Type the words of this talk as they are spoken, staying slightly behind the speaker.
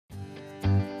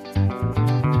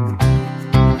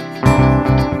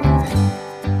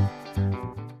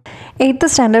8th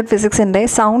standard ഫിസിക്സിൻ്റെ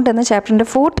sound എന്ന ചാപ്റ്ററിൻ്റെ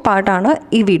 4th പാർട്ടാണ്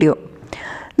ഈ വീഡിയോ.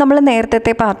 നമ്മൾ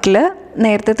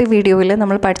നേരത്തെ വീഡിയോയിൽ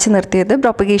നമ്മൾ പഠിച്ചു നിർത്തിയത്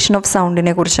പ്രൊപ്പഗേഷൻ ഓഫ്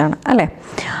സൗണ്ടിനെ കുറിച്ചാണ് അല്ലേ.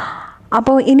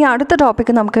 അപ്പോൾ ഇനി അടുത്ത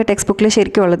ടോപ്പിക്ക് നമുക്ക് ടെക്സ്റ്റ് ബുക്കിൽ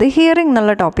ശരിക്കും ഉള്ളത് ഹിയറിംഗ്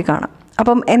എന്നുള്ള ടോപ്പിക്കാണ്.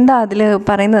 അപ്പം എന്താ അതിൽ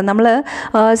പറയുന്നത്, നമ്മൾ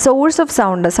സോഴ്സ് ഓഫ്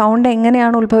സൗണ്ട്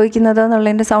എങ്ങനെയാണ് ഉത്ഭവിക്കുന്നത്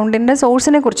എന്നുള്ളതിൻ്റെ സൗണ്ടിൻ്റെ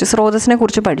സ്രോതസ്സിനെ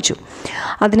കുറിച്ച് പഠിച്ചു.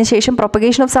 അതിനുശേഷം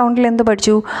പ്രൊപ്പഗേഷൻ ഓഫ് സൗണ്ടിൽ എന്ത്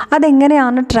പഠിച്ചു,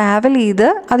 അതെങ്ങനെയാണ് ട്രാവൽ ചെയ്ത്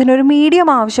അതിനൊരു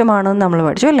മീഡിയം ആവശ്യമാണെന്ന് നമ്മൾ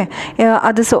പഠിച്ചു അല്ലേ.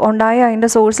 അത് ഉണ്ടായ അതിൻ്റെ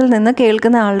സോഴ്സിൽ നിന്ന്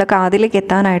കേൾക്കുന്ന ആളുടെ കാതിലേക്ക്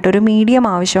എത്താനായിട്ടൊരു മീഡിയം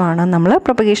ആവശ്യമാണെന്ന് നമ്മൾ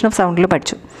പ്രൊപ്പഗേഷൻ ഓഫ് സൗണ്ടിൽ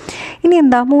പഠിച്ചു. ഇനി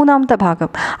എന്താ മൂന്നാമത്തെ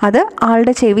ഭാഗം, അത്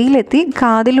ആളുടെ ചെവിയിലെത്തി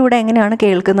കാതിലൂടെ എങ്ങനെയാണ്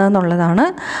കേൾക്കുന്നത് എന്നുള്ളതാണ്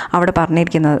അവിടെ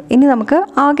പറഞ്ഞിരിക്കുന്നത്. ഇനി നമുക്ക്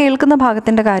ആ കേൾക്കുന്ന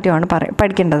ഭാഗത്തിൻ്റെ കാര്യമാണ്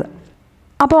പഠിക്കേണ്ടത്.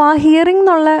 അപ്പോൾ ആ ഹിയറിംഗ്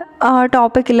എന്നുള്ള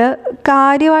ടോപ്പിക്കിൽ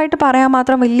കാര്യമായിട്ട് പറയാൻ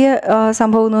മാത്രം വലിയ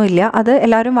സംഭവമൊന്നുമില്ല. അത്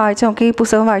എല്ലാവരും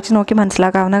പുസ്തകം വായിച്ച് നോക്കി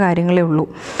മനസ്സിലാക്കാവുന്ന കാര്യങ്ങളേ ഉള്ളൂ.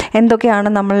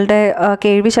 എന്തൊക്കെയാണ് നമ്മളുടെ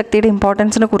കേൾവി ശക്തിയുടെ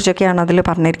ഇമ്പോർട്ടൻസിനെ കുറിച്ചൊക്കെയാണ് അതിൽ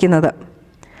പറഞ്ഞിരിക്കുന്നത്.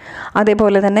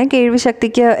 അതേപോലെ തന്നെ കേൾവി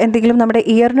ശക്തിക്ക് എന്തെങ്കിലും നമ്മുടെ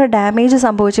ഇയറിന് ഡാമേജ്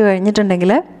സംഭവിച്ചു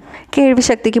കഴിഞ്ഞിട്ടുണ്ടെങ്കിൽ കേൾവി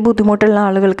ശക്തിക്ക് ബുദ്ധിമുട്ടുള്ള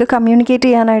ആളുകൾക്ക് കമ്മ്യൂണിക്കേറ്റ്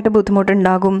ചെയ്യാനായിട്ട്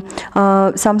ബുദ്ധിമുട്ടുണ്ടാകും,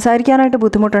 സംസാരിക്കാനായിട്ട്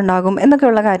ബുദ്ധിമുട്ടുണ്ടാകും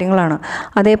എന്നൊക്കെയുള്ള കാര്യങ്ങളാണ്.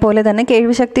 അതേപോലെ തന്നെ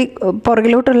കേൾവി ശക്തി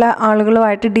പുറകിലോട്ടുള്ള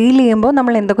ആളുകളുമായിട്ട് ഡീൽ ചെയ്യുമ്പോൾ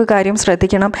നമ്മൾ എന്തൊക്കെ കാര്യം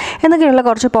ശ്രദ്ധിക്കണം എന്നൊക്കെയുള്ള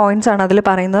കുറച്ച് പോയിൻറ്റ്സാണ് അതിൽ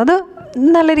പറയുന്നത്.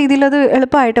 നല്ല രീതിയിൽ അത്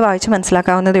എളുപ്പമായിട്ട് വായിച്ച്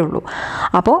മനസ്സിലാക്കാവുന്നതേ ഉള്ളൂ.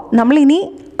 അപ്പോൾ നമ്മളിനി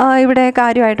ഇവിടെ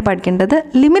കാര്യമായിട്ട് പഠിക്കേണ്ടത്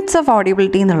ലിമിറ്റ്സ് ഓഫ്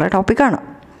ഓഡിബിലിറ്റി എന്നുള്ള ടോപ്പിക്കാണ്.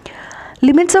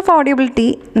 ലിമിറ്റ്സ് ഓഫ് ഓഡിബിലിറ്റി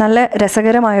നല്ല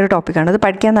രസകരമായൊരു ടോപ്പിക്കാണ്. അത്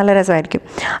പഠിക്കാൻ നല്ല രസമായിരിക്കും.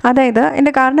 അതായത്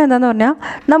എൻ്റെ കാരണം എന്താണെന്ന് പറഞ്ഞാൽ,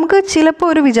 നമുക്ക് ചിലപ്പോൾ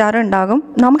ഒരു വിചാരം ഉണ്ടാകും,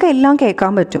 നമുക്ക് എല്ലാം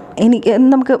കേൾക്കാൻ പറ്റും,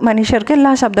 നമുക്ക് മനുഷ്യർക്ക്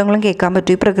എല്ലാ ശബ്ദങ്ങളും കേൾക്കാൻ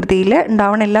പറ്റും, ഈ പ്രകൃതിയിൽ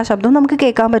ഉണ്ടാവുന്ന എല്ലാ ശബ്ദവും നമുക്ക്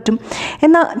കേൾക്കാൻ പറ്റും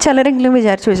എന്ന് ചിലരെങ്കിലും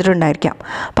വിചാരിച്ച് വെച്ചിട്ടുണ്ടായിരിക്കാം.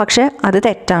 പക്ഷേ അത്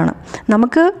തെറ്റാണ്.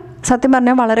 നമുക്ക് സത്യം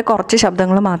പറഞ്ഞാൽ വളരെ കുറച്ച്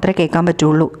ശബ്ദങ്ങൾ മാത്രമേ കേൾക്കാൻ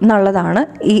പറ്റുള്ളൂ എന്നുള്ളതാണ്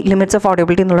ഈ ലിമിറ്റ്സ് ഓഫ്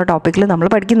ഓഡിബിലിറ്റി എന്നുള്ള ടോപ്പിക്കിൽ നമ്മൾ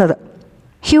പഠിക്കുന്നത്.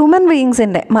 ഹ്യൂമൻ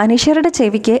ബീയിങ്സിൻ്റെ മനുഷ്യരുടെ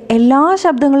ചെവിക്ക് എല്ലാ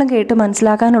ശബ്ദങ്ങളും കേട്ട്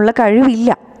മനസ്സിലാക്കാനുള്ള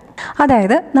കഴിവില്ല.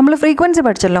 അതായത് നമ്മൾ ഫ്രീക്വൻസി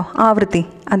പഠിച്ചല്ലോ, ആവൃത്തി.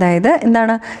 അതായത്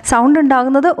എന്താണ്, സൗണ്ട്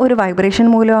ഉണ്ടാകുന്നത് ഒരു വൈബ്രേഷൻ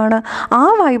മൂലമാണ്. ആ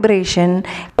വൈബ്രേഷൻ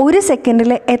ഒരു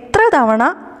സെക്കൻഡിൽ എത്ര തവണ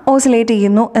ഓസിലേറ്റ്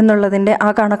ചെയ്യുന്നു എന്നുള്ളതിൻ്റെ ആ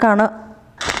കണക്കാണ്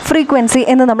ഫ്രീക്വൻസി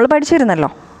എന്ന് നമ്മൾ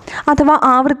പഠിച്ചിരുന്നല്ലോ, അഥവാ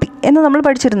ആവൃത്തി എന്ന് നമ്മൾ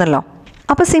പഠിച്ചിരുന്നല്ലോ.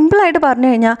 അപ്പോൾ സിമ്പിളായിട്ട് പറഞ്ഞു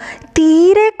കഴിഞ്ഞാൽ,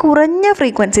 തീരെ കുറഞ്ഞ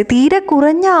ഫ്രീക്വൻസി, തീരെ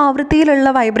കുറഞ്ഞ ആവൃത്തിയിലുള്ള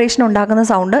വൈബ്രേഷൻ ഉണ്ടാക്കുന്ന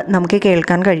സൗണ്ട് നമുക്ക്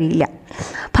കേൾക്കാൻ കഴിയില്ല.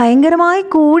 ഭയങ്കരമായി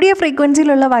കൂടിയ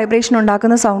ഫ്രീക്വൻസിയിലുള്ള വൈബ്രേഷൻ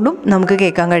ഉണ്ടാക്കുന്ന സൗണ്ടും നമുക്ക്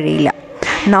കേൾക്കാൻ കഴിയില്ല.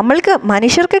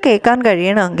 മനുഷ്യർക്ക് കേൾക്കാൻ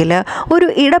കഴിയണമെങ്കിൽ ഒരു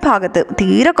ഇടഭാഗത്ത്,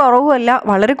 തീരെ കുറവുമല്ല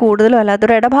വളരെ കൂടുതലും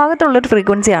അല്ലാത്തൊരു ഇടഭാഗത്തുള്ളൊരു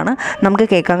ഫ്രീക്വൻസിയാണ് നമുക്ക്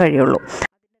കേൾക്കാൻ കഴിയുള്ളൂ.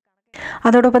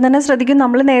 അതോടൊപ്പം തന്നെ ശ്രദ്ധിക്കും,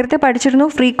 നമ്മൾ നേരത്തെ പഠിച്ചിരുന്നു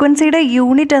ഫ്രീക്വൻസിയുടെ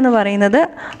യൂണിറ്റ് എന്ന് പറയുന്നത്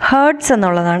ഹേർട്സ്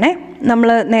എന്നുള്ളതാണ്. നമ്മൾ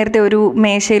നേരത്തെ ഒരു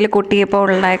മേശയിൽ കൊട്ടിയപ്പോൾ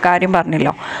ഉള്ള കാര്യം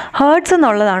പറഞ്ഞല്ലോ, ഹേർട്സ്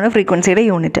എന്നുള്ളതാണ് ഫ്രീക്വൻസിയുടെ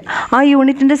യൂണിറ്റ്. ആ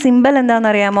യൂണിറ്റിൻ്റെ സിമ്പൽ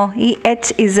എന്താണെന്നറിയാമോ, ഈ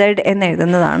HZ എന്ന്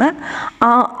എഴുതുന്നതാണ്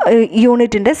ആ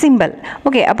യൂണിറ്റിൻ്റെ സിമ്പൽ.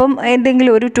 ഓക്കെ, അപ്പം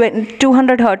എന്തെങ്കിലും ഒരു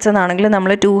 200 ഹേർട്സ് എന്നാണെങ്കിൽ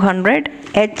നമ്മൾ 200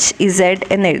 HZ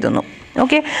എന്ന് എഴുതുന്നു.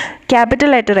 Okay,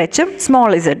 capital letter Hഉം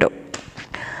small ഇസഡും.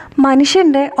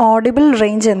 മനുഷ്യൻ്റെ ഓഡിബിൾ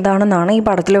റേഞ്ച് എന്താണെന്നാണ് ഈ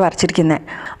പടത്തിൽ വരച്ചിരിക്കുന്നത്.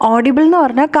 ഓഡിബിൾ എന്ന്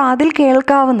പറഞ്ഞാൽ കാതിൽ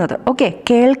കേൾക്കാവുന്നത്. ഓക്കെ,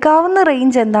 കേൾക്കാവുന്ന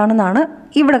റേഞ്ച് എന്താണെന്നാണ്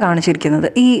ഇവിടെ കാണിച്ചിരിക്കുന്നത്,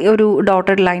 ഈ ഒരു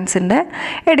ഡോട്ടഡ് ലൈൻസിൻ്റെ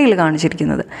ഇടയിൽ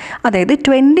കാണിച്ചിരിക്കുന്നത്. അതായത്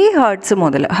 20 ഹേർട്സ്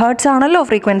മുതൽ, ഹേർട്സ് ആണല്ലോ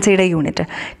ഫ്രീക്വൻസിയുടെ യൂണിറ്റ്,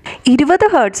 20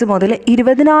 ഹേർട്സ് മുതൽ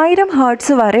 20,000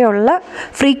 ഹേർട്സ് വരെയുള്ള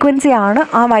ഫ്രീക്വൻസിയാണ്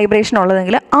ആ വൈബ്രേഷൻ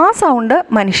ഉള്ളതെങ്കിൽ ആ സൗണ്ട്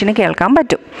മനുഷ്യന് കേൾക്കാൻ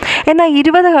പറ്റും. എന്നാൽ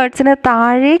 20 ഹേർട്സിന്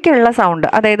താഴേക്കുള്ള സൗണ്ട്,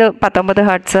 അതായത് 19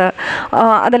 ഹേർട്സ്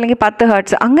അതല്ലെങ്കിൽ 10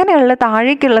 ഹേർട്സ് അങ്ങനെയുള്ള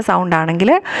താഴേക്കുള്ള സൗണ്ട്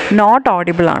ആണെങ്കിൽ നോട്ട്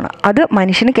ഓഡിബിൾ ആണ്. അത്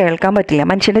മനുഷ്യന് കേൾക്കാൻ പറ്റില്ല,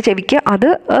 മനുഷ്യൻ്റെ ചെവിക്ക് അത്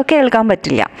കേൾക്കാൻ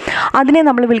പറ്റില്ല. അതിനെ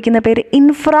നമ്മൾ വിളിക്കുന്ന പേര്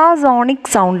ഇൻഫ്രാസോണിക്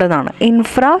സൗണ്ട് എന്നാണ്.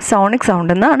 ഇൻഫ്രാസോണിക്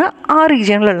സൗണ്ട് എന്നാണ് ആ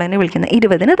റീജിയനിലുള്ളതിനെ വിളിക്കുന്നത്,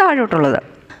 20ന് താഴോട്ടുള്ളത്.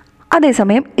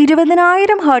 അതേസമയം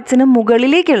 20,000 ഹേർട്സിന്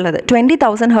മുകളിലേക്കുള്ളത്,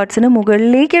 20,000 ഹേർട്സിന്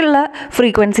മുകളിലേക്കുള്ള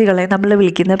ഫ്രീക്വൻസികളെ നമ്മൾ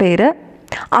വിളിക്കുന്ന പേര്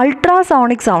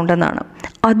അൾട്രാസോണിക് സൗണ്ട് എന്നാണ്.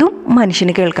 അതും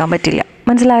മനുഷ്യന് കേൾക്കാൻ പറ്റില്ല.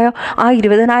 മനസ്സിലായോ? ആ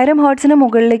 20,000 ഹേർട്സിന്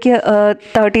മുകളിലേക്ക്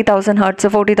 30,000 ഹേർട്സ്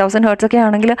 40,000 ഹേർട്സ് ഒക്കെ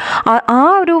ആണെങ്കിൽ ആ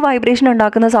ഒരു വൈബ്രേഷൻ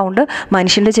ഉണ്ടാക്കുന്ന സൗണ്ട്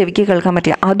മനുഷ്യൻ്റെ ചെവിക്ക് കേൾക്കാൻ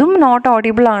പറ്റില്ല. അതും നോട്ട്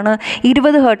ഓഡിബിൾ ആണ്.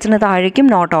 20 ഹേർട്സിന് താഴേക്കും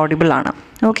നോട്ട് ഓഡിബിൾ ആണ്.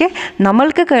 ഓക്കെ,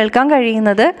 നമ്മൾക്ക് കേൾക്കാൻ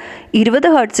കഴിയുന്നത്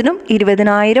 20 ഹേർട്സിനും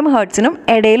 20,000 ഹേർട്സിനും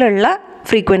ഇടയിലുള്ള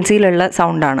ഫ്രീക്വൻസിയിലുള്ള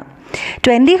സൗണ്ടാണ്.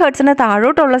 20 ഹേർട്സിന്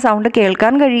താഴോട്ടുള്ള സൗണ്ട്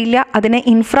കേൾക്കാൻ കഴിയില്ല, അതിനെ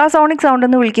ഇൻഫ്രാസോണിക് സൗണ്ട്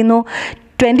എന്ന് വിളിക്കുന്നു.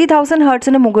 20,000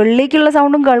 ഹേർട്സിന് മുകളിലേക്കുള്ള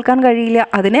സൗണ്ടും കേൾക്കാൻ കഴിയില്ല,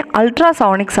 അതിനെ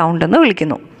അൾട്രാസോണിക് സൗണ്ട് എന്ന്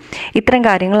വിളിക്കുന്നു. ഇത്തരം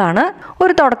കാര്യങ്ങളാണ്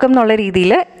ഒരു തുടക്കം എന്നുള്ള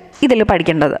രീതിയിൽ ഇതിൽ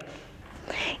പഠിക്കേണ്ടത്.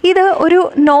 ഇത് ഒരു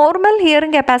നോർമൽ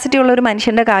ഹിയറിംഗ് കപ്പാസിറ്റി ഉള്ള ഒരു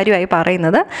മനുഷ്യൻ്റെ കാര്യമായി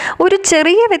പറയുന്നത്. ഒരു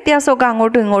ചെറിയ വ്യത്യാസമൊക്കെ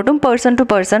അങ്ങോട്ടും ഇങ്ങോട്ടും പേഴ്സൺ ടു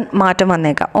പേഴ്സൺ മാറ്റം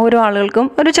വന്നേക്കാം. ഓരോ ആളുകൾക്കും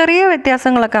ഒരു ചെറിയ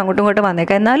വ്യത്യാസങ്ങളൊക്കെ അങ്ങോട്ടും ഇങ്ങോട്ടും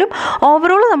വന്നേക്കാം. എന്നാലും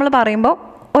ഓവറോൾ നമ്മൾ പറയുമ്പോൾ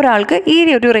ഒരാൾക്ക് ഈ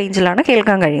ഒരു റേഞ്ചിലാണ്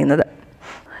കേൾക്കാൻ കഴിയുന്നത്.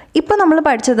 ഇപ്പോൾ നമ്മൾ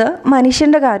പഠിച്ചത്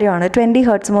മനുഷ്യൻ്റെ കാര്യമാണ്. 20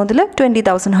 ഹെർട്സ് മുതൽ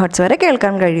 20,000 ഹെർട്സ് വരെ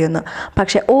കേൾക്കാൻ കഴിയുന്നു.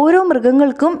 പക്ഷേ ഓരോ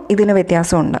മൃഗങ്ങൾക്കും ഇതിന്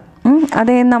വ്യത്യാസമുണ്ട്.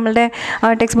 അതേ നമ്മളുടെ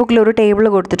ടെക്സ്റ്റ് ബുക്കിൽ ഒരു ടേബിൾ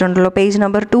കൊടുത്തിട്ടുണ്ടല്ലോ, പേജ്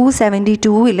നമ്പർ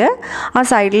 272 ആ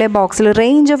സൈഡിലെ ബോക്സിൽ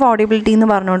റേഞ്ച് ഓഫ് ഓഡിബിലിറ്റി എന്ന്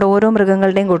പറഞ്ഞുകൊണ്ട് ഓരോ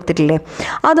മൃഗങ്ങളുടെയും കൊടുത്തിട്ടില്ലേ,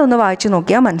 അതൊന്ന് വായിച്ചു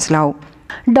നോക്കിയാൽ മനസ്സിലാവും.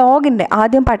 ഡോഗിൻ്റെ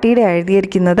ആദ്യം പട്ടിയുടെ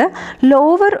എഴുതിയിരിക്കുന്നത്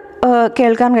ലോവർ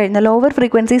കേൾക്കാൻ കഴിയുന്ന ലോവർ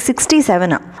ഫ്രീക്വൻസി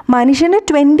 67 മനുഷ്യന്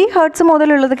 20 ഹെർട്സ്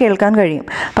മുതലുള്ളത് കേൾക്കാൻ കഴിയും.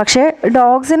 പക്ഷേ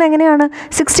ഡോഗ്സിന് എങ്ങനെയാണ്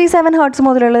 67 ഹെർട്സ്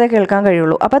മുതലുള്ളത് കേൾക്കാൻ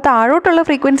കഴിയുള്ളൂ. അപ്പോൾ താഴോട്ടുള്ള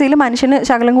ഫ്രീക്വൻസിയിൽ മനുഷ്യന്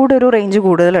ശകലം കൂടി ഒരു റേഞ്ച്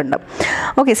കൂടുതലുണ്ട്.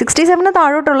 ഓക്കെ, 67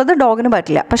 താഴോട്ടുള്ളത് ഡോഗിന്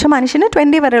പറ്റില്ല, പക്ഷേ മനുഷ്യന്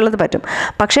 20 വരെയുള്ളത് പറ്റും.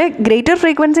 പക്ഷേ ഗ്രേറ്റർ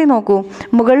ഫ്രീക്വൻസി നോക്കൂ,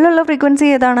 മുകളിലുള്ള ഫ്രീക്വൻസി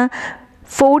ഏതാണ്?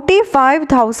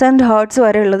 45,000 ഹെർട്സ്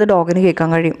വരെ ഉള്ളത് ഡോഗിന് കേൾക്കാൻ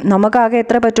കഴിയും. നമുക്കാകെ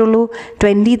എത്ര പറ്റുള്ളൂ?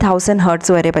 20,000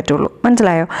 ഹെർട്സ് വരെ പറ്റുള്ളൂ.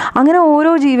 മനസ്സിലായോ? അങ്ങനെ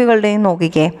ഓരോ ജീവികളുടെയും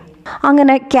നോക്കിക്കേ.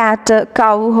 അങ്ങനെ ക്യാറ്റ്,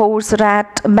 കൗ, ഹോഴ്സ്,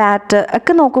 റാറ്റ്, ബാറ്റ്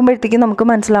ഒക്കെ നോക്കുമ്പോഴത്തേക്കും നമുക്ക്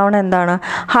മനസ്സിലാവണം എന്താണ്,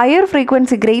 ഹയർ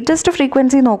ഫ്രീക്വൻസി, ഗ്രേറ്റസ്റ്റ്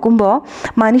ഫ്രീക്വൻസി നോക്കുമ്പോൾ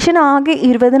മനുഷ്യനാകെ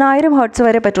 20,000 ഹെർട്സ്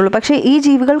വരെ പറ്റുള്ളൂ. പക്ഷേ ഈ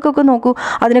ജീവികൾക്കൊക്കെ നോക്കൂ,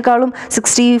 അതിനേക്കാളും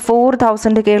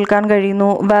 64,000 കേൾക്കാൻ കഴിയുന്നു.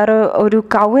 വേറെ ഒരു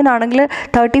കൗവിനാണെങ്കിൽ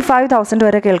 35,000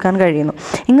 വരെ കേൾക്കാൻ കഴിയുന്നു.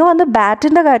 ഇങ്ങ് വന്ന്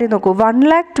ബാറ്റിൻ്റെ കാര്യം നോക്കൂ,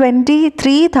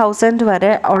 123,000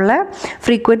 വരെ ഉള്ള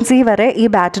ഫ്രീക്വൻസി വരെ ഈ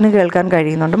ബാറ്റിന് കേൾക്കാൻ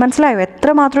കഴിയുന്നുണ്ട്. മനസ്സിലായോ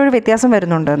എത്രമാത്രം ഒരു വ്യത്യാസം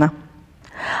വരുന്നുണ്ടെന്ന്?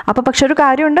 അപ്പോൾ പക്ഷെ ഒരു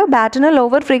കാര്യമുണ്ട്, ബാറ്റിന്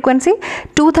ലോവർ ഫ്രീക്വൻസി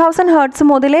 2000 ഹെർട്സ്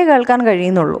മുതലേ കേൾക്കാൻ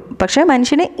കഴിയുന്നുള്ളൂ. പക്ഷേ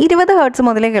മനുഷ്യന് 20 ഹെർട്സ്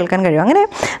മുതലേ കേൾക്കാൻ കഴിയും. അങ്ങനെ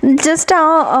ജസ്റ്റ്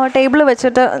ആ ടേബിൾ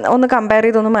വെച്ചിട്ട് ഒന്ന് കമ്പയർ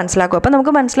ചെയ്തൊന്ന് മനസ്സിലാക്കും. അപ്പോൾ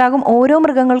നമുക്ക് മനസ്സിലാകും ഓരോ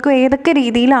മൃഗങ്ങൾക്കും ഏതൊക്കെ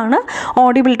രീതിയിലാണ്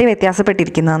ഓഡിബിലിറ്റി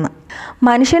വ്യത്യാസപ്പെട്ടിരിക്കുന്നതെന്ന്.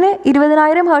 മനുഷ്യന്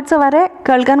 20,000 ഹെർട്സ് വരെ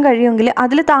കേൾക്കാൻ കഴിയുമെങ്കിൽ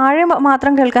അതിൽ താഴെ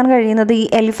മാത്രം കേൾക്കാൻ കഴിയുന്നത് ഈ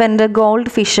എലിഫൻറ്റ്,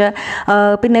 ഗോൾഡ് ഫിഷ്,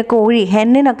 പിന്നെ കോഴി,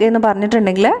 ഹെന്നിനൊക്കെ എന്ന്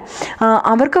പറഞ്ഞിട്ടുണ്ടെങ്കിൽ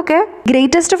അവർക്കൊക്കെ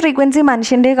ഗ്രേറ്റസ്റ്റ് ഫ്രീക്വൻസി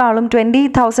മനുഷ്യൻ്റെക്കാളും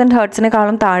 20,000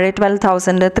 ഹെർട്സിനെക്കാളും താഴെ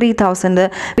 12,000, 3,000,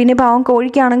 പിന്നെ പാവം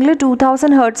കോഴിക്കാണെങ്കിൽ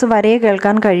 2,000 ഹെർട്സ് വരെ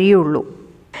കേൾക്കാൻ കഴിയുള്ളൂ.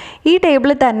 ഈ ടേബിൾ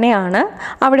തന്നെയാണ്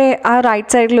അവിടെ ആ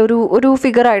റൈറ്റ് സൈഡിൽ ഒരു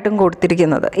ഫിഗറായിട്ടും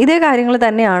കൊടുത്തിരിക്കുന്നത്. ഇതേ കാര്യങ്ങൾ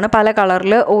തന്നെയാണ് പല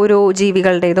കളറിൽ ഓരോ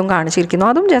ജീവികളുടേതും കാണിച്ചിരിക്കുന്നു.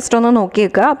 അതും ജസ്റ്റ് ഒന്ന് നോക്കി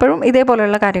വെക്കുക. അപ്പോഴും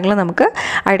ഇതേപോലെയുള്ള കാര്യങ്ങൾ നമുക്ക്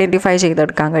ഐഡൻറ്റിഫൈ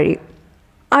ചെയ്തെടുക്കാൻ കഴിയും.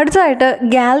 അടുത്തതായിട്ട്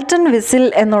ഗാൽട്ടൺ വിസിൽ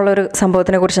എന്നുള്ളൊരു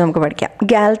സംഭവത്തിനെ കുറിച്ച് നമുക്ക് പഠിക്കാം.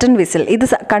 ഗാൽട്ടൺ വിസിൽ, ഇത്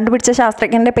കണ്ടുപിടിച്ച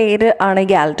ശാസ്ത്രജ്ഞൻ്റെ പേര് ആണ്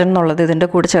ഗാൽട്ടൺ എന്നുള്ളത് ഇതിൻ്റെ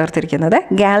കൂടെ ചേർത്തിരിക്കുന്നത്.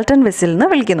 ഗാൽട്ടൺ വിസിൽ എന്ന്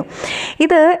വിളിക്കുന്നു.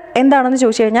 ഇത് എന്താണെന്ന്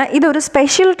ചോദിച്ചു കഴിഞ്ഞാൽ ഇതൊരു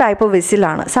സ്പെഷ്യൽ ടൈപ്പ്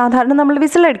വിസിലാണ്. സാധാരണ നമ്മൾ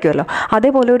വിസിൽ അടിക്കുമല്ലോ,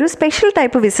 അതേപോലെ ഒരു സ്പെഷ്യൽ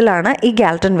ടൈപ്പ് വിസിലാണ് ഈ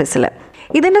ഗാൽട്ടൺ വിസിൽ.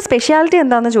 ഇതിൻ്റെ സ്പെഷ്യാലിറ്റി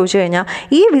എന്താണെന്ന് ചോദിച്ചു കഴിഞ്ഞാൽ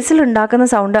ഈ വിസിൽ ഉണ്ടാക്കുന്ന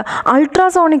സൗണ്ട്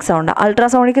അൾട്രാസോണിക് സൗണ്ട്.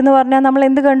 അൾട്രാസോണിക് എന്ന് പറഞ്ഞാൽ നമ്മൾ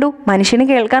എന്ത് കണ്ടു? മനുഷ്യന്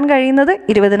കേൾക്കാൻ കഴിയുന്നത്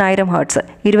 20,000 ഹെർട്സ്.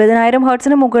 20,000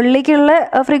 ഹെർട്സിന് മുകളിലേക്കുള്ള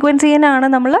ഫ്രീക്വൻസിയാണ്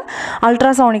നമ്മൾ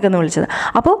അൾട്രാസോണിക് എന്ന് വിളിച്ചത്.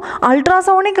 അപ്പോൾ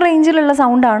അൾട്രാസോണിക് റേഞ്ചിലുള്ള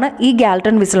സൗണ്ടാണ് ഈ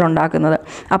ഗാൽട്ടൺ വിസിൽ ഉണ്ടാക്കുന്നത്.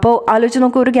 അപ്പോൾ ആലോചിച്ച്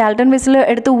നോക്കൂ, ഒരു ഗാൽട്ടൺ വിസിൽ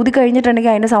എടുത്ത് ഊതി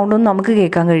കഴിഞ്ഞിട്ടുണ്ടെങ്കിൽ അതിൻ്റെ സൗണ്ടൊന്നും നമുക്ക്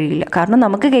കേൾക്കാൻ കഴിയില്ല. കാരണം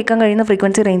നമുക്ക് കേൾക്കാൻ കഴിയുന്ന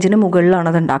ഫ്രീക്വൻസി റേഞ്ചിന് മുകളിലാണ്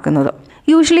അത് ഉണ്ടാക്കുന്നത്.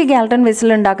 യൂഷ്വലി ഗാൽട്ടൺ വിസിൽ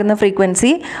ഉണ്ടാക്കുന്ന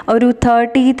ഫ്രീക്വൻസി ഒരു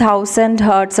 30,000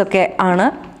 ഹെർട്സ് ഒക്കെ ആണ്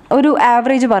ഒരു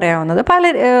ആവറേജ് പറയാവുന്നത്.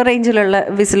 പല റേഞ്ചിലുള്ള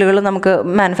വിസിലുകൾ നമുക്ക്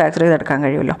മാനുഫാക്ചർ ചെയ്തെടുക്കാൻ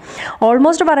കഴിയുമല്ലോ.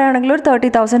 ഓൾമോസ്റ്റ് പറയുകയാണെങ്കിൽ ഒരു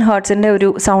 30,000 ഹെർട്സിൻ്റെ ഒരു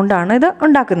സൗണ്ടാണ് ഇത്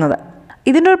ഉണ്ടാക്കുന്നത്.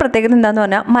 ഇതിൻ്റെ ഒരു പ്രത്യേകത എന്താണെന്ന്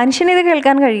പറഞ്ഞാൽ മനുഷ്യന് ഇത്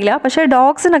കേൾക്കാൻ കഴിയില്ല, പക്ഷേ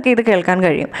ഡോഗ്സിനൊക്കെ ഇത് കേൾക്കാൻ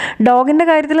കഴിയും. ഡോഗിൻ്റെ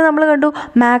കാര്യത്തിൽ നമ്മൾ കണ്ടു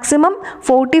മാക്സിമം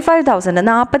 45,000,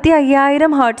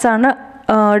 45,000 ഹെർട്സാണ്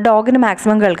ഡോഗിന്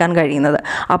മാക്സിമം കേൾക്കാൻ കഴിയുന്നത്.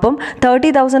 അപ്പം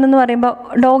 30,000 എന്ന് പറയുമ്പോൾ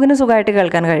ഡോഗിന് സുഖമായിട്ട്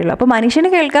കേൾക്കാൻ കഴിയുള്ളൂ. അപ്പോൾ മനുഷ്യന്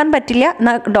കേൾക്കാൻ പറ്റില്ല,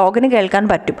 ഡോഗിന് കേൾക്കാൻ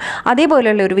പറ്റും.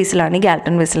 അതേപോലെയുള്ള ഒരു വിസിലാണ് ഈ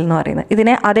ഗാൽട്ടൺ വിസിൽ എന്ന് പറയുന്നത്.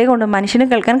 ഇതിനെ അതേകൊണ്ട് മനുഷ്യന്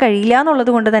കേൾക്കാൻ കഴിയില്ല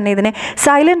എന്നുള്ളത് കൊണ്ട് തന്നെ ഇതിനെ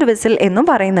സൈലൻറ്റ് വിസിൽ എന്നും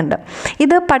പറയുന്നുണ്ട്.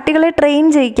 ഇത് പട്ടികളെ ട്രെയിൻ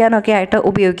ചെയ്യിക്കാനൊക്കെ ആയിട്ട്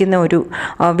ഉപയോഗിക്കുന്ന ഒരു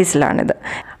വിസിലാണിത്.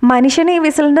 മനുഷ്യന് ഈ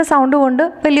വിസിലിൻ്റെ സൗണ്ട് കൊണ്ട്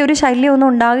വലിയൊരു ശല്യമൊന്നും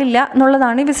ഉണ്ടാകില്ല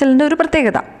എന്നുള്ളതാണ് ഈ വിസിലിൻ്റെ ഒരു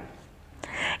പ്രത്യേകത.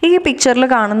 ഈ പിക്ചറിൽ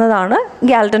കാണുന്നതാണ്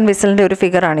ഗാൽട്ടൺ വിസിലിൻ്റെ ഒരു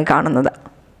ഫിഗറാണ് ഈ കാണുന്നത്.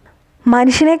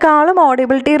 മനുഷ്യനേക്കാളും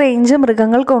ഓഡിബിലിറ്റി റേഞ്ച്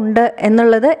മൃഗങ്ങൾക്കുണ്ട്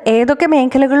എന്നുള്ളത് ഏതൊക്കെ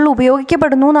മേഖലകളിൽ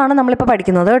ഉപയോഗിക്കപ്പെടുന്നു എന്നാണ് നമ്മളിപ്പോൾ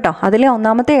പഠിക്കുന്നത് കേട്ടോ. അതിലെ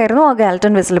ഒന്നാമത്തെ ആയിരുന്നു ആ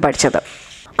ഗാൽട്ടൺ വിസിൽ പഠിച്ചത്.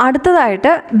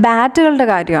 അടുത്തതായിട്ട് ബാറ്റുകളുടെ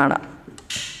കാര്യമാണ്.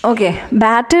 ഓക്കെ,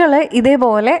 ബാറ്റുകൾ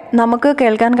ഇതേപോലെ നമുക്ക്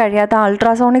കേൾക്കാൻ കഴിയാത്ത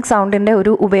അൾട്രാസോണിക് സൗണ്ടിൻ്റെ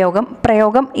ഒരു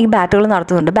പ്രയോഗം ഈ ബാറ്റുകൾ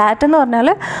നടത്തുന്നുണ്ട്. ബാറ്റ് എന്ന് പറഞ്ഞാൽ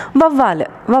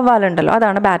വവ്വാലുണ്ടല്ലോ,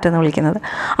 അതാണ് ബാറ്റ് എന്ന് വിളിക്കുന്നത്.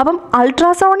 അപ്പം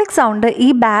അൾട്രാസോണിക് സൗണ്ട് ഈ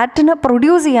ബാറ്റിന്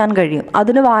പ്രൊഡ്യൂസ് ചെയ്യാൻ കഴിയും.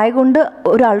 അതിന് വായ കൊണ്ട്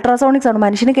ഒരു അൾട്രാസോണിക് സൗണ്ട്,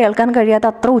 മനുഷ്യന് കേൾക്കാൻ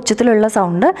കഴിയാത്ത അത്ര ഉച്ചത്തിലുള്ള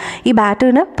സൗണ്ട് ഈ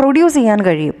ബാറ്റിന് പ്രൊഡ്യൂസ് ചെയ്യാൻ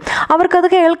കഴിയും. അവർക്കത്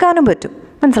കേൾക്കാനും പറ്റും.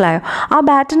 മനസ്സിലായോ? ആ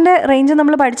ബാറ്റിൻ്റെ റേഞ്ച്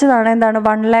നമ്മൾ പഠിച്ചതാണ്. എന്താണ്?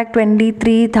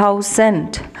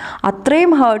 123,000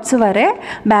 അത്രയും ഹെർട്സ് വരെ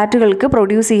ബാറ്റുകൾക്ക്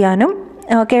പ്രൊഡ്യൂസ് ചെയ്യാനും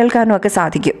കേൾക്കാനും ഒക്കെ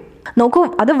സാധിക്കും. നോക്കൂ,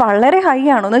 അത് വളരെ ഹൈ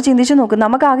ആണോ എന്ന് ചിന്തിച്ച് നോക്കൂ.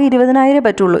 നമുക്കാകെ 20,000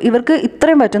 പറ്റുള്ളൂ, ഇവർക്ക്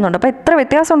ഇത്രയും പറ്റുന്നുണ്ട്. അപ്പോൾ എത്ര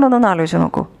വ്യത്യാസം ഉണ്ടോയെന്നൊന്ന് ആലോചിച്ച്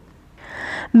നോക്കൂ.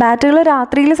 ബാറ്റുകൾ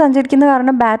രാത്രിയിൽ സഞ്ചരിക്കുന്ന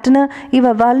കാരണം ബാറ്റിന് ഈ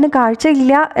വവ്വാലിന്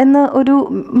കാഴ്ചയില്ല എന്ന് ഒരു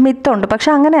മിത്തുണ്ട്. പക്ഷെ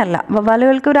അങ്ങനെയല്ല.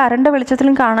 വവ്വാലുകൾക്ക് ഒരു അരണ്ട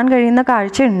വെളിച്ചത്തിലും കാണാൻ കഴിയുന്ന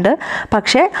കാഴ്ചയുണ്ട്.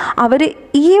 പക്ഷേ അവർ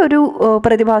ഈ ഒരു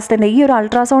പ്രതിഭാസത്തിൻ്റെ, ഈ ഒരു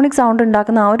അൾട്രാസോണിക് സൗണ്ട്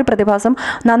ഉണ്ടാക്കുന്ന ആ ഒരു പ്രതിഭാസം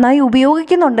നന്നായി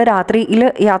ഉപയോഗിക്കുന്നുണ്ട് രാത്രിയിൽ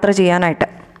യാത്ര ചെയ്യാനായിട്ട്.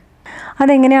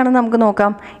 അതെങ്ങനെയാണെന്ന് നമുക്ക്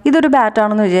നോക്കാം. ഇതൊരു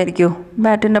ബാറ്റാണെന്ന് വിചാരിക്കൂ.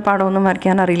 ബാറ്റിൻ്റെ പടമൊന്നും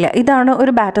വരയ്ക്കാൻ അറിയില്ല. ഇതാണ്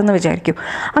ഒരു ബാറ്റെന്ന് വിചാരിക്കൂ.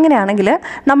 അങ്ങനെയാണെങ്കിൽ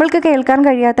നമ്മൾക്ക് കേൾക്കാൻ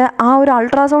കഴിയാത്ത ആ ഒരു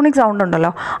അൾട്രാസോണിക് സൗണ്ട്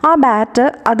ഉണ്ടല്ലോ, ആ ബാറ്റ്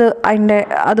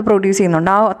അത് പ്രൊഡ്യൂസ്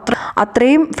ചെയ്യുന്നുണ്ട്.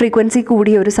 അത്രയും ഫ്രീക്വൻസി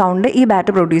കൂടിയ ഒരു സൗണ്ട് ഈ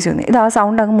ബാറ്റ് പ്രൊഡ്യൂസ് ചെയ്യുന്നു. ഇത് ആ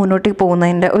സൗണ്ട് അങ്ങ് മുന്നോട്ടേക്ക്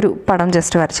പോകുന്നതിൻ്റെ ഒരു പടം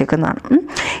ജസ്റ്റ് വരച്ചേക്കുന്നതാണ്.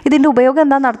 ഇതിൻ്റെ ഉപയോഗം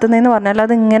എന്താ നടത്തുന്നതെന്ന് പറഞ്ഞാൽ,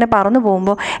 അത് ഇങ്ങനെ പറന്നു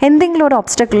പോകുമ്പോൾ എന്തെങ്കിലും ഒരു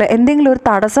ഒബ്സ്റ്റക്കിൾ, എന്തെങ്കിലും ഒരു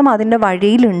തടസ്സം അതിൻ്റെ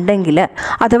വഴിയിലുണ്ടെങ്കിൽ,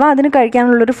 അഥവാ അതിന്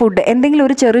കഴിക്കാനുള്ളൊരു ഫുഡ്, എന്തെങ്കിലും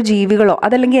ഒരു ചെറു ജീവികളോ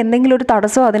അതല്ലെങ്കിൽ എന്തെങ്കിലും ഒരു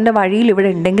തടസ്സമോ അതിൻ്റെ വഴിയിൽ ഇവിടെ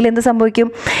ഉണ്ടെങ്കിൽ എന്ത് സംഭവിക്കും?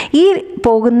 ഈ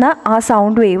പോകുന്ന ആ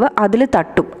സൗണ്ട് വേവ് അതിൽ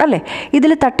തട്ടും അല്ലേ?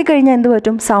 ഇതിൽ തട്ടിക്കഴിഞ്ഞാൽ എന്ത്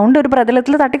പറ്റും? സൗണ്ട് ഒരു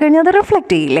പ്രതലത്തിൽ തട്ടിക്കഴിഞ്ഞാൽ അത്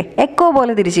റിഫ്ലക്റ്റ് ചെയ്യില്ലേ? എക്കോ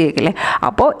പോലെ തിരിച്ച് കേൾക്കില്ലേ?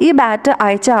 അപ്പോൾ ഈ ബാറ്റ്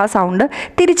അയച്ച ആ സൗണ്ട്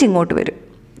തിരിച്ചിങ്ങോട്ട് വരും.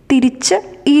 തിരിച്ച്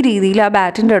ഈ രീതിയിൽ ആ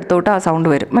ബാറ്റിൻ്റെ അടുത്തോട്ട് ആ സൗണ്ട്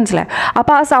വരും. മനസ്സിലായി?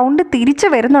 അപ്പോൾ ആ സൗണ്ട് തിരിച്ച്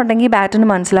വരുന്നുണ്ടെങ്കിൽ ബാറ്റിന്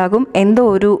മനസ്സിലാകും എന്തോ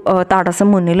ഒരു തടസ്സം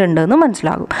മുന്നിലുണ്ടെന്ന്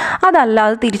മനസ്സിലാകും. അതല്ല,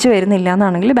 അത് തിരിച്ച് വരുന്നില്ല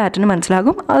എന്നാണെങ്കിൽ ബാറ്റിന്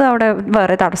മനസ്സിലാകും അത് അവിടെ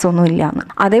വേറെ തടസ്സമൊന്നും ഇല്ല എന്ന്.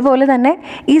 അതേപോലെ തന്നെ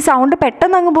ഈ സൗണ്ട്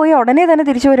പെട്ടെന്ന് അങ്ങ് പോയി ഉടനെ തന്നെ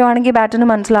തിരിച്ചു വരുവാണെങ്കിൽ ബാറ്റിന്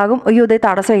മനസ്സിലാകും അയ്യോ ഇതേ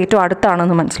തടസ്സം ഏറ്റവും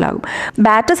അടുത്താണെന്ന് മനസ്സിലാകും.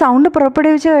 ബാറ്റ് സൗണ്ട്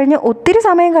പുറപ്പെടുവിച്ച് കഴിഞ്ഞ് ഒത്തിരി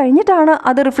സമയം കഴിഞ്ഞിട്ടാണ്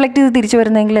അത് റിഫ്ലക്റ്റ് ചെയ്ത് തിരിച്ചു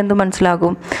വരുന്നതെങ്കിൽ എന്ത്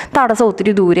മനസ്സിലാകും? തടസ്സം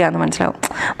ഒത്തിരി ദൂരെയാണെന്ന് മനസ്സിലാകും.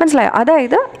 മനസ്സിലായോ?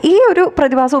 അതായത് ഈ ഒരു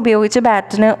പ്രതിഭാസം ഉപയോഗിച്ച്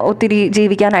ബാറ്റിന് ഒത്തിരി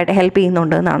ജീവിക്കാനായിട്ട് ഹെൽപ്പ്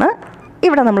ചെയ്യുന്നുണ്ട് എന്നാണ്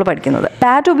ഇവിടെ നമ്മൾ പഠിക്കുന്നത്.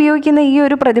 ബാറ്റ് ഉപയോഗിക്കുന്ന ഈ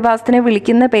ഒരു പ്രതിഭാസത്തിനെ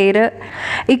വിളിക്കുന്ന പേര്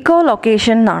ഇക്കോ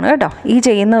ലൊക്കേഷൻ എന്നാണ് കേട്ടോ. ഈ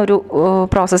ചെയ്യുന്ന ഒരു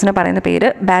പ്രോസസ്സിനെ പറയുന്ന പേര്,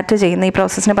 ബാറ്റ് ചെയ്യുന്ന ഈ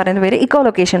പ്രോസസ്സിനെ പറയുന്ന പേര് ഇക്കോ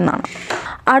ലൊക്കേഷൻ എന്നാണ്.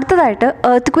 അടുത്തതായിട്ട്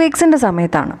എർത്ത് ക്വേക്സിൻ്റെ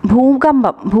സമയത്താണ്,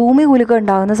 ഭൂകമ്പം, ഭൂമി കുലുക്കം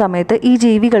ഉണ്ടാകുന്ന സമയത്ത് ഈ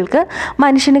ജീവികൾക്ക്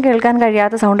മനുഷ്യന് കേൾക്കാൻ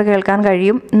കഴിയാത്ത സൗണ്ട് കേൾക്കാൻ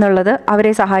കഴിയും എന്നുള്ളത്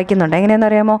അവരെ സഹായിക്കുന്നുണ്ട്.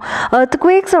 എങ്ങനെയാണെന്നറിയാമോ? എർത്ത്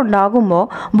ക്വേക്സ് ഉണ്ടാകുമ്പോൾ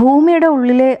ഭൂമിയുടെ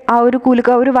ഉള്ളിലെ ആ ഒരു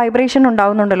കുലുക്കം, ഒരു വൈബ്രേഷൻ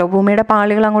ഉണ്ടാകുന്നുണ്ടല്ലോ, ഭൂമിയുടെ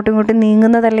പാളികൾ അങ്ങോട്ടും ഇങ്ങോട്ടും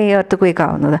നീങ്ങുന്നതല്ലേ ഈ എർത്ത് ക്വേക്ക്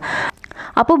ആവുന്നത്.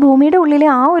 അപ്പോൾ ഭൂമിയുടെ ഉള്ളിലെ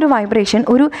ആ ഒരു വൈബ്രേഷൻ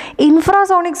ഒരു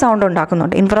ഇൻഫ്രാസോണിക് സൗണ്ട്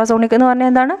ഉണ്ടാക്കുന്നുണ്ട്. ഇൻഫ്രാസോണിക് എന്ന് പറഞ്ഞാൽ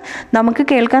എന്താണ്? നമുക്ക്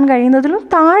കേൾക്കാൻ കഴിയുന്നതിലും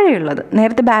താഴെയുള്ളത്.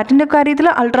 നേരത്തെ ബാറ്റിൻ്റെ കാര്യത്തിൽ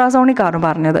അൾട്രാസോണിക് ആണ്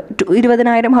പറഞ്ഞത്,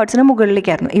 20,000 ഹെർട്സിന്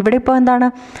മുകളിലേക്കായിരുന്നു. ഇവിടെ ഇപ്പോൾ എന്താണ്?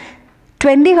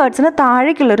 20 ഹെർട്സിന്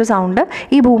താഴേക്കുള്ളൊരു സൗണ്ട്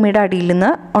ഈ ഭൂമിയുടെ അടിയിൽ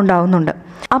നിന്ന് ഉണ്ടാകുന്നുണ്ട്.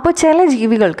 അപ്പോൾ ചില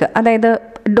ജീവികൾക്ക്, അതായത്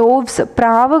ഡോവ്സ്,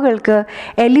 പ്രാവുകൾക്ക്,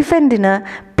 എലിഫൻറ്റിന്,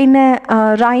 പിന്നെ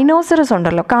റൈനോസറസ്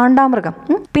ഉണ്ടല്ലോ, കാണ്ടാമൃഗം,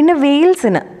 പിന്നെ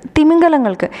വെയിൽസിന്,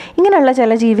 തിമിംഗലങ്ങൾക്ക്, ഇങ്ങനെയുള്ള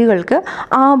ചില ജീവികൾക്ക്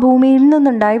ആ ഭൂമിയിൽ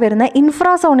നിന്നുണ്ടായി വരുന്ന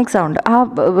ഇൻഫ്രാസോണിക് സൗണ്ട്, ആ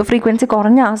ഫ്രീക്വൻസി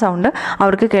കുറഞ്ഞ ആ സൗണ്ട്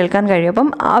അവർക്ക് കേൾക്കാൻ കഴിയും. അപ്പം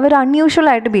അവർ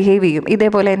അൺയൂഷ്വലായിട്ട് ബിഹേവ് ചെയ്യും.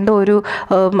 ഇതേപോലെ എന്തോ ഒരു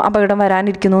അപകടം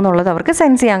വരാനിരിക്കുന്നു എന്നുള്ളത് അവർക്ക്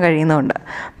സെൻസ് ചെയ്യാൻ കഴിയുന്നുണ്ട്.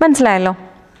 മനസ്സിലായല്ലോ?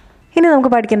 ഇനി നമുക്ക്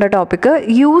പഠിക്കേണ്ട topic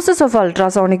uses of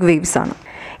ultrasonic waves ആണ്.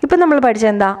 ഇപ്പം നമ്മൾ പഠിച്ചത്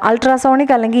എന്താ?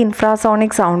 അൾട്രാസോണിക് അല്ലെങ്കിൽ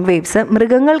ഇൻഫ്രാസോണിക് സൗണ്ട് വേവ്സ്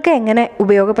മൃഗങ്ങൾക്ക് എങ്ങനെ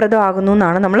ഉപയോഗപ്രദമാകുന്നു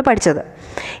എന്നാണ് നമ്മൾ പഠിച്ചത്.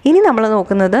 ഇനി നമ്മൾ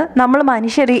നോക്കുന്നത് നമ്മൾ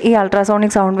മനുഷ്യർ ഈ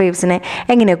അൾട്രാസോണിക് സൗണ്ട് വേവ്സിനെ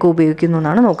എങ്ങനെയൊക്കെ ഉപയോഗിക്കുന്നു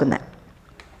എന്നാണ് നോക്കുന്നത്.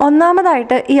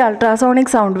 ഒന്നാമതായിട്ട് ഈ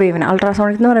അൾട്രാസോണിക് സൗണ്ട് വേവിനെ,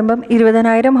 അൾട്രാസോണിക് എന്ന് പറയുമ്പം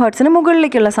 20,000 ഹെർട്സിന്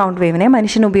മുകളിലേക്കുള്ള സൗണ്ട് വേവിനെ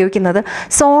മനുഷ്യൻ ഉപയോഗിക്കുന്നത്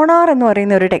സോണാർ എന്ന്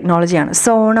പറയുന്ന ഒരു ടെക്നോളജിയാണ്.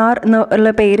 സോണാർ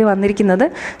എന്നുള്ള പേര് വന്നിരിക്കുന്നത്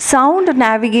സൗണ്ട്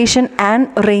നാവിഗേഷൻ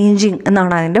ആൻഡ് റേഞ്ചിങ്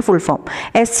എന്നാണ് അതിൻ്റെ ഫുൾ ഫോം.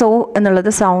 SO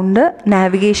എന്നുള്ളത് സൗണ്ട്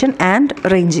നാവിഗേഷൻ ആൻഡ്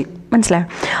റേഞ്ചിങ്. മനസ്സിലായോ?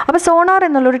 അപ്പോൾ സോണാർ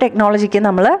എന്നുള്ളൊരു ടെക്നോളജിക്ക്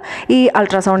നമ്മൾ ഈ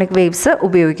അൾട്രാസോണിക് വേവ്സ്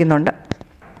ഉപയോഗിക്കുന്നുണ്ട്.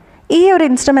 ഈ ഒരു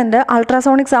ഇൻസ്ട്രുമെൻ്റ്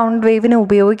അൾട്രാസോണിക് സൗണ്ട് വേവിനെ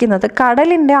ഉപയോഗിക്കുന്നത്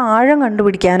കടലിൻ്റെ ആഴം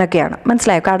കണ്ടുപിടിക്കാനൊക്കെയാണ്.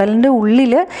 മനസ്സിലായോ? കടലിൻ്റെ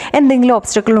ഉള്ളിൽ എന്തെങ്കിലും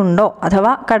ഒബ്സ്റ്റക്കിൾ ഉണ്ടോ,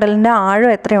 അഥവാ കടലിൻ്റെ ആഴം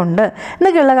എത്രയുണ്ട്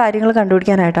എന്നൊക്കെയുള്ള കാര്യങ്ങൾ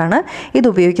കണ്ടുപിടിക്കാനായിട്ടാണ് ഇത്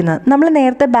ഉപയോഗിക്കുന്നത്. നമ്മൾ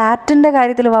നേരത്തെ ബാറ്റിൻ്റെ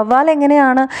കാര്യത്തിൽ വവ്വാൽ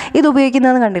എങ്ങനെയാണ് ഇത്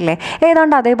ഉപയോഗിക്കുന്നതെന്ന് കണ്ടില്ലേ?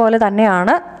 ഏതാണ്ട് അതേപോലെ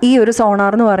തന്നെയാണ് ഈ ഒരു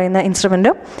സോണാർ എന്ന് പറയുന്ന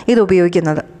ഇൻസ്ട്രുമെൻറ്റും ഇത്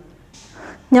ഉപയോഗിക്കുന്നത്.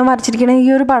 ഞാൻ വരച്ചിരിക്കുന്ന ഈ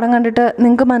ഒരു പടം കണ്ടിട്ട്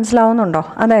നിങ്ങൾക്ക് മനസ്സിലാവുന്നുണ്ടോ?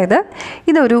 അതായത്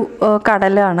ഇതൊരു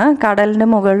കടലാണ്. കടലിൻ്റെ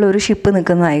മുകളിൽ ഒരു ഷിപ്പ്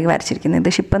നിൽക്കുന്നതായി വരച്ചിരിക്കുന്നത്.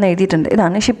 ഇത് ഷിപ്പ് എന്ന് എഴുതിയിട്ടുണ്ട്.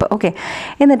 ഇതാണ് ഷിപ്പ്. ഓക്കെ.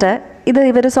 എന്നിട്ട്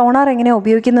ഇവർ സോണാർ എങ്ങനെയാണ്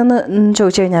ഉപയോഗിക്കുന്നതെന്ന്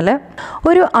ചോദിച്ചു കഴിഞ്ഞാൽ,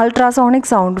 ഒരു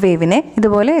അൾട്രാസോണിക് സൗണ്ട് വേവിനെ,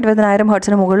 ഇതുപോലെ 20,000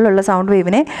 ഹെർട്സിന് മുകളിലുള്ള സൗണ്ട്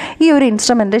വേവിനെ ഈ ഒരു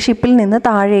ഇൻസ്ട്രുമെൻ്റ് ഷിപ്പിൽ നിന്ന്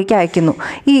താഴേക്ക് അയക്കുന്നു,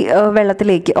 ഈ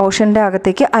വെള്ളത്തിലേക്ക്, ഓഷൻ്റെ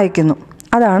അകത്തേക്ക് അയക്കുന്നു.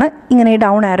 അതാണ് ഇങ്ങനെ ഈ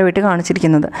ഡൗൺ ആരോ ഇട്ട്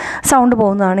കാണിച്ചിരിക്കുന്നത്. സൗണ്ട്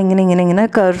പോകുന്നതാണ് ഇങ്ങനെ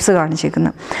കർവ്സ്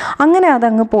കാണിച്ചിരിക്കുന്നത്. അങ്ങനെ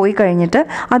അതങ്ങ് പോയി കഴിഞ്ഞിട്ട്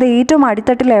അത് ഏറ്റവും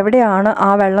അടിത്തട്ടിൽ എവിടെയാണ് ആ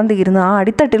വെള്ളം തീരുന്നത്, ആ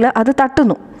അടിത്തട്ടിൽ അത്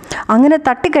തട്ടുന്നു. അങ്ങനെ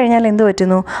തട്ടിക്കഴിഞ്ഞാൽ എന്ത്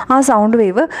പറ്റുന്നു? ആ സൗണ്ട്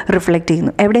വേവ് റിഫ്ലക്റ്റ്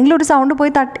ചെയ്യുന്നു. എവിടെയെങ്കിലും ഒരു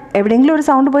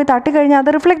സൗണ്ട് പോയി തട്ടിക്കഴിഞ്ഞാൽ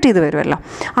അത് റിഫ്ലക്റ്റ് ചെയ്ത് വരുമല്ലോ.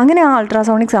 അങ്ങനെ ആ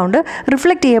അൾട്രാസോണിക് സൗണ്ട്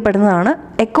റിഫ്ലക്റ്റ് ചെയ്യപ്പെടുന്നതാണ്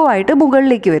എക്കോ ആയിട്ട്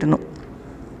മുകളിലേക്ക് വരുന്നു.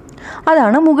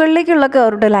 അതാണ് മുകളിലേക്കുള്ള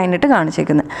കർവ്ഡ് ലൈനിട്ട്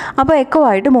കാണിച്ചേക്കുന്നത്. അപ്പോൾ എക്കോ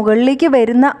ആയിട്ട് മുകളിലേക്ക്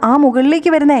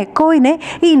വരുന്ന എക്കോയിനെ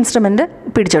ഈ ഇൻസ്ട്രുമെൻ്റ്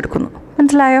പിടിച്ചെടുക്കുന്നു.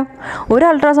 മനസ്സിലായോ? ഒരു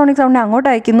അൾട്രാസോണിക് സൗണ്ടിനെ അങ്ങോട്ട്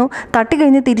അയക്കുന്നു,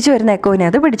 തട്ടിക്കഴിഞ്ഞ് തിരിച്ചു വരുന്ന എക്കോയിനെ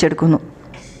അത് പിടിച്ചെടുക്കുന്നു.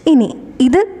 ഇനി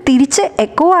ഇത് തിരിച്ച്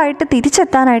എക്കോ ആയിട്ട്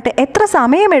തിരിച്ചെത്താനായിട്ട് എത്ര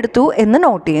സമയമെടുത്തു എന്ന്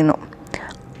നോട്ട് ചെയ്യുന്നു.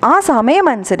 ആ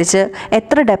സമയമനുസരിച്ച്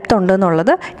എത്ര ഡെപ്ത്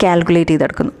ഉണ്ടെന്നുള്ളത് കാൽക്കുലേറ്റ്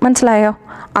ചെയ്തെടുക്കുന്നു. മനസ്സിലായോ?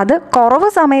 അത് കുറവ്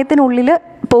സമയത്തിനുള്ളിൽ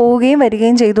പോവുകയും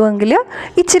വരികയും ചെയ്തുവെങ്കിൽ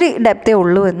ഇച്ചിരി ഡെപ്തേ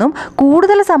ഉള്ളൂ എന്നും,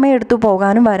 കൂടുതൽ സമയം എടുത്തു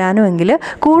പോകാനും വരാനും എങ്കിൽ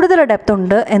കൂടുതൽ ഡെപ്ത്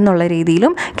ഉണ്ട് എന്നുള്ള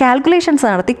രീതിയിലും കാൽക്കുലേഷൻസ്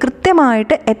നടത്തി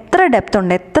കൃത്യമായിട്ട് എത്ര ഡെപ്ത്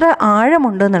ഉണ്ട്, എത്ര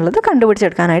ആഴമുണ്ട് എന്നുള്ളത്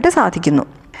കണ്ടുപിടിച്ചെടുക്കാനായിട്ട് സാധിക്കുന്നു.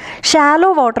 ഷാലോ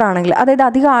വാട്ടർ ആണെങ്കിൽ, അതായത്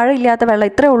അധികം ആഴമില്ലാത്ത വെള്ളം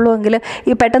ഇത്രേ ഉള്ളൂ എങ്കിൽ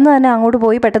ഈ പെട്ടെന്ന് തന്നെ അങ്ങോട്ട്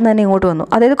പോയി പെട്ടെന്ന് തന്നെ ഇങ്ങോട്ട് വന്നു,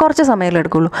 അതായത് കുറച്ച് സമയമേ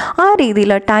എടുക്കുള്ളൂ. ആ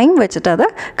രീതിയിൽ ടൈം വെച്ചിട്ട് അത്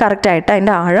കറക്റ്റായിട്ട്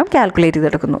അതിൻ്റെ ആഴം കാൽക്കുലേറ്റ്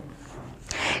ചെയ്തെടുക്കുന്നു.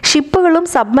 ഷിപ്പുകളും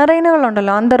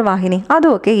സബ്മറൈനുകളുണ്ടല്ലോ, അന്തർവാഹിനി,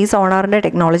 അതുമൊക്കെ ഈ സോണാറിൻ്റെ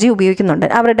ടെക്നോളജി ഉപയോഗിക്കുന്നുണ്ട്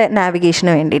അവരുടെ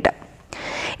നാവിഗേഷന് വേണ്ടിയിട്ട്.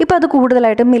 ഇപ്പോൾ അത്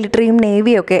കൂടുതലായിട്ടും മിലിറ്ററിയും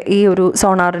നേവിയൊക്കെ ഈ ഒരു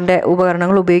സോണാറിൻ്റെ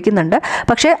ഉപകരണങ്ങൾ ഉപയോഗിക്കുന്നുണ്ട്.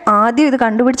 പക്ഷേ ആദ്യം ഇത്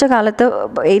കണ്ടുപിടിച്ച കാലത്ത്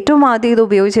ഏറ്റവും ആദ്യം ഇത്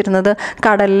ഉപയോഗിച്ചിരുന്നത്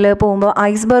കടലിൽ പോകുമ്പോൾ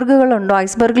ഐസ്ബർഗുകളുണ്ടോ,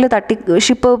 ഐസ്ബർഗിൽ തട്ടി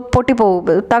ഷിപ്പ്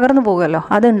തകർന്നു പോകുമല്ലോ,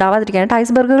 അത് ഉണ്ടാവാതിരിക്കാനായിട്ട്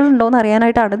ഐസ്ബർഗുകൾ ഉണ്ടോ എന്ന്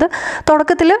അറിയാനായിട്ടാണ് ഇത്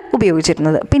തുടക്കത്തിൽ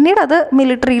ഉപയോഗിച്ചിരുന്നത്. പിന്നീട് അത്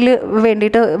മിലിറ്ററിയിൽ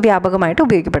വേണ്ടിയിട്ട് വ്യാപകമായിട്ട്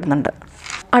ഉപയോഗിക്കപ്പെടുന്നുണ്ട്.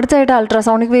 അടുത്തായിട്ട്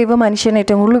അൾട്രാസോണിക് വേവ് മനുഷ്യൻ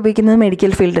ഏറ്റവും കൂടുതൽ ഉപയോഗിക്കുന്നത്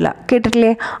മെഡിക്കൽ ഫീൽഡിലാണ്.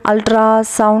 കേട്ടിട്ടില്ലേ?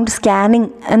 അൾട്രാസൗണ്ട് സ്കാനിങ്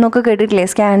എന്നൊക്കെ കേട്ടിട്ടില്ലേ?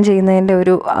 സ്കാൻ ചെയ്യുന്നതിൻ്റെ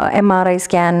ഒരു MRI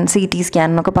സ്കാൻ, CT സ്കാൻ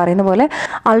എന്നൊക്കെ പറയുന്ന പോലെ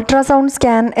അൾട്രാസൗണ്ട്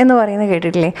സ്കാൻ എന്ന് പറയുന്നത്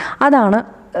കേട്ടിട്ടില്ലേ? അതാണ്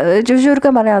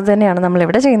ചുരുക്കം പറയാം, അത് തന്നെയാണ്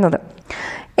നമ്മളിവിടെ ചെയ്യുന്നത്.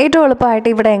 ഏറ്റവും എളുപ്പമായിട്ട്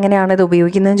ഇവിടെ എങ്ങനെയാണ് ഇത്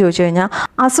ഉപയോഗിക്കുന്നതെന്ന് ചോദിച്ചു കഴിഞ്ഞാൽ,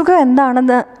 അസുഖം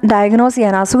എന്താണെന്ന് ഡയഗ്നോസ്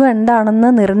ചെയ്യാൻ, അസുഖം എന്താണെന്ന്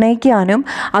നിർണ്ണയിക്കാനും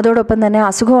അതോടൊപ്പം തന്നെ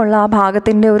അസുഖമുള്ള ആ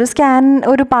ഭാഗത്തിൻ്റെ ഒരു സ്കാൻ,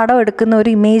 ഒരു പടം എടുക്കുന്ന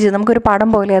ഒരു ഇമേജ്, നമുക്കൊരു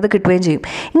പടം പോലെ അത് കിട്ടുകയും ചെയ്യും.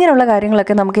 ഇങ്ങനെയുള്ള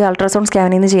കാര്യങ്ങളൊക്കെ നമുക്ക് ഈ അൾട്രാസൗണ്ട്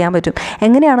സ്കാനിൽ നിന്ന് ചെയ്യാൻ പറ്റും.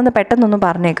 എങ്ങനെയാണെന്ന് പെട്ടെന്നൊന്ന്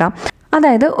പറഞ്ഞേക്കാം.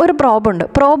 അതായത് ഒരു പ്രോബുണ്ട്.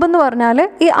 പ്രോബ് എന്ന് പറഞ്ഞാൽ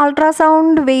ഈ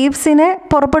അൾട്രാസൗണ്ട് വേവ്സിനെ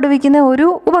പുറപ്പെടുവിക്കുന്ന ഒരു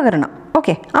ഉപകരണം.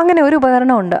 ഓക്കെ, അങ്ങനെ ഒരു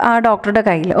ഉപകരണമുണ്ട് ആ ഡോക്ടറുടെ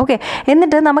കയ്യിൽ. ഓക്കെ,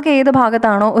 എന്നിട്ട് നമുക്ക് ഏത്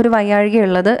ഭാഗത്താണോ ഒരു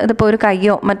വയ്യാഴികയുള്ളത്, ഇതിപ്പോൾ ഒരു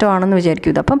കയ്യോ മറ്റോ ആണെന്ന്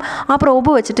വിചാരിക്കും. അപ്പം ആ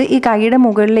പ്രോബ് വെച്ചിട്ട് ഈ കൈയുടെ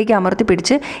മുകളിലേക്ക് അമർത്തി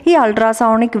പിടിച്ച് ഈ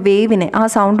അൾട്രാസോണിക് വേവിനെ, ആ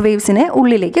സൗണ്ട് വേവ്സിനെ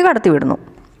ഉള്ളിലേക്ക് കടത്തിവിടുന്നു.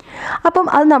 അപ്പം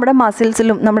അത് നമ്മുടെ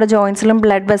മസിൽസിലും നമ്മുടെ ജോയിൻസിലും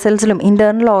ബ്ലഡ് വെസൽസിലും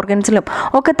ഇൻറ്റേർണൽ ഓർഗൻസിലും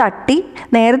ഒക്കെ തട്ടി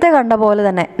നേരത്തെ കണ്ട പോലെ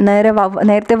തന്നെ,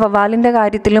 നേരത്തെ വവ്വാലിൻ്റെ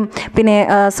കാര്യത്തിലും പിന്നെ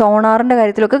സോണാറിൻ്റെ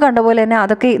കാര്യത്തിലൊക്കെ കണ്ട പോലെ തന്നെ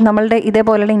അതൊക്കെ നമ്മളുടെ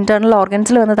ഇതേപോലെയുള്ള ഇൻറ്റേർണൽ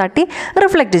ഓർഗൻസിൽ വന്ന് തട്ടി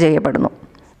റിഫ്ലക്റ്റ് ചെയ്യപ്പെടുന്നു.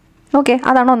 ഓക്കെ,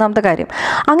 അതാണ് ഒന്നാമത്തെ കാര്യം.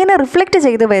 അങ്ങനെ റിഫ്ലക്റ്റ്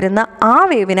ചെയ്ത് വരുന്ന ആ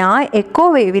വേവിനെ, ആ എക്കോ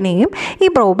വേവിനെയും ഈ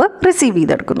പ്രോബ് റിസീവ്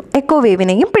ചെയ്തെടുക്കുന്നു. എക്കോ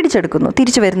വേവിനെയും പിടിച്ചെടുക്കുന്നു,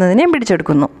 തിരിച്ചു വരുന്നതിനെയും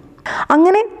പിടിച്ചെടുക്കുന്നു.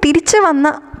 അങ്ങനെ തിരിച്ചു വന്ന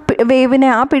വേവിനെ,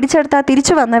 ആ പിടിച്ചെടുത്ത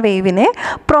തിരിച്ചു വന്ന വേവിനെ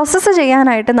പ്രോസസ്സ്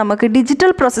ചെയ്യാനായിട്ട് നമുക്ക്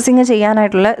ഡിജിറ്റൽ പ്രോസസ്സിങ്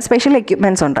ചെയ്യാനായിട്ടുള്ള സ്പെഷ്യൽ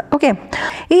എക്യുപ്മെൻറ്റ്സ് ഉണ്ട്. ഓക്കെ,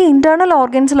 ഈ ഇൻറ്റേർണൽ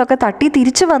ഓർഗൻസിലൊക്കെ തട്ടി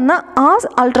തിരിച്ചു വന്ന ആ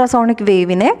അൾട്രാസോണിക്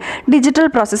വേവിനെ ഡിജിറ്റൽ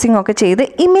പ്രോസസ്സിംഗ് ഒക്കെ ചെയ്ത്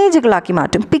ഇമേജുകളാക്കി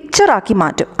മാറ്റും, പിക്ചറാക്കി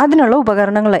മാറ്റും. അതിനുള്ള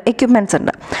ഉപകരണങ്ങൾ, എക്യുപ്മെൻറ്റ്സ്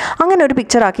ഉണ്ട്. അങ്ങനെ ഒരു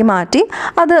പിക്ചറാക്കി മാറ്റി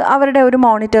അത് അവരുടെ ഒരു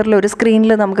മോണിറ്ററിൽ, ഒരു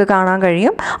സ്ക്രീനിൽ നമുക്ക് കാണാൻ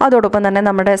കഴിയും. അതോടൊപ്പം തന്നെ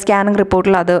നമ്മുടെ സ്കാനിങ്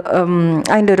റിപ്പോർട്ടിൽ അത്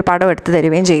അതിൻ്റെ ഒരു പടം എടുത്ത്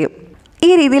തരികയും ചെയ്യും. ഈ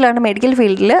രീതിയിലാണ് മെഡിക്കൽ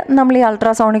ഫീൽഡിൽ നമ്മൾ ഈ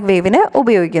അൾട്രാസോണിക് വേവിനെ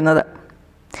ഉപയോഗിക്കുന്നത്.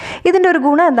 ഇതിൻ്റെ ഒരു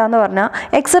ഗുണം എന്താണെന്ന് പറഞ്ഞാൽ,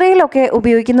 എക്സ്റേയിലൊക്കെ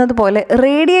ഉപയോഗിക്കുന്നത് പോലെ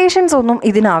റേഡിയേഷൻസ് ഒന്നും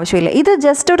ഇതിനാവശ്യമില്ല. ഇത്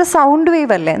ജസ്റ്റ് ഒരു സൗണ്ട്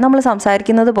വേവ് അല്ലേ, നമ്മൾ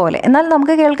സംസാരിക്കുന്നത് പോലെ, എന്നാൽ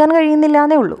നമുക്ക് കേൾക്കാൻ കഴിയുന്നില്ല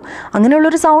എന്നേ ഉള്ളൂ.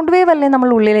 അങ്ങനെയുള്ളൊരു സൗണ്ട് വേവ് അല്ലേ നമ്മൾ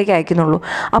ഉള്ളിലേക്ക് അയക്കുന്നുള്ളൂ.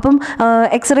 അപ്പം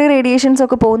എക്സ്റേ റേഡിയേഷൻസ്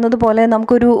ഒക്കെ പോകുന്നത് പോലെ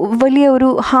നമുക്കൊരു വലിയ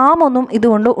ഒരു ഹാം ഒന്നും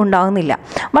ഇതുകൊണ്ട് ഉണ്ടാകുന്നില്ല.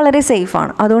 വളരെ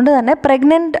സേഫാണ്. അതുകൊണ്ട് തന്നെ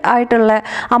പ്രഗ്നൻ്റ് ആയിട്ടുള്ള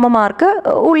അമ്മമാർക്ക്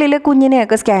ഉള്ളിലെ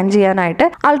കുഞ്ഞിനെയൊക്കെ സ്കാൻ ചെയ്യാനായിട്ട്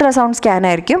അൾട്രാസൗണ്ട്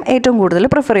സ്കാനായിരിക്കും ഏറ്റവും കൂടുതൽ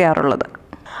പ്രിഫർ ചെയ്യാറുള്ളത്.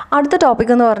 അടുത്ത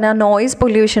ടോപ്പിക് എന്ന് പറഞ്ഞാൽ നോയ്സ്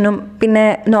പൊല്യൂഷനും, പിന്നെ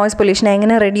നോയ്സ് പൊല്യൂഷൻ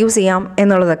എങ്ങനെ റെഡ്യൂസ് ചെയ്യാം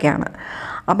എന്നുള്ളതൊക്കെയാണ്.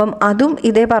 അപ്പം അതും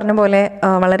ഇതേ പറഞ്ഞ പോലെ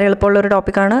വളരെ എളുപ്പമുള്ളൊരു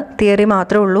ടോപ്പിക്കാണ്. തിയറി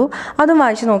മാത്രമേ ഉള്ളൂ, അതും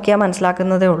വായിച്ച് നോക്കിയാൽ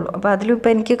മനസ്സിലാക്കുന്നതേ ഉള്ളൂ. അപ്പോൾ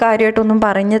അതിലിപ്പോൾ എനിക്ക് കാര്യമായിട്ടൊന്നും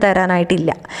പറഞ്ഞു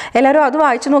തരാനായിട്ടില്ല. എല്ലാവരും അത്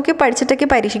വായിച്ച് നോക്കി പഠിച്ചിട്ടൊക്കെ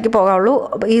പരീക്ഷയ്ക്ക് പോകാവുള്ളൂ.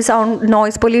 ഈ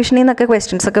നോയ്സ് പൊല്യൂഷനിൽ നിന്നൊക്കെ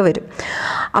ക്വസ്റ്റ്യൻസ് ഒക്കെ വരും.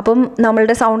 അപ്പം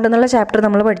നമ്മളുടെ സൗണ്ട് എന്നുള്ള ചാപ്റ്റർ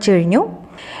നമ്മൾ പഠിച്ചു കഴിഞ്ഞു.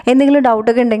 എന്തെങ്കിലും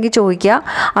ഡൗട്ടൊക്കെ ഉണ്ടെങ്കിൽ ചോദിക്കുക.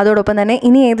 അതോടൊപ്പം തന്നെ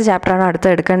ഇനി ഏത് ചാപ്റ്ററാണ് അടുത്ത്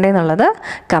എടുക്കേണ്ടതെന്നുള്ളത്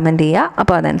കമൻറ്റ് ചെയ്യുക.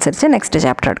 അപ്പോൾ അതനുസരിച്ച് നെക്സ്റ്റ്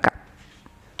ചാപ്റ്റർ എടുക്കാം.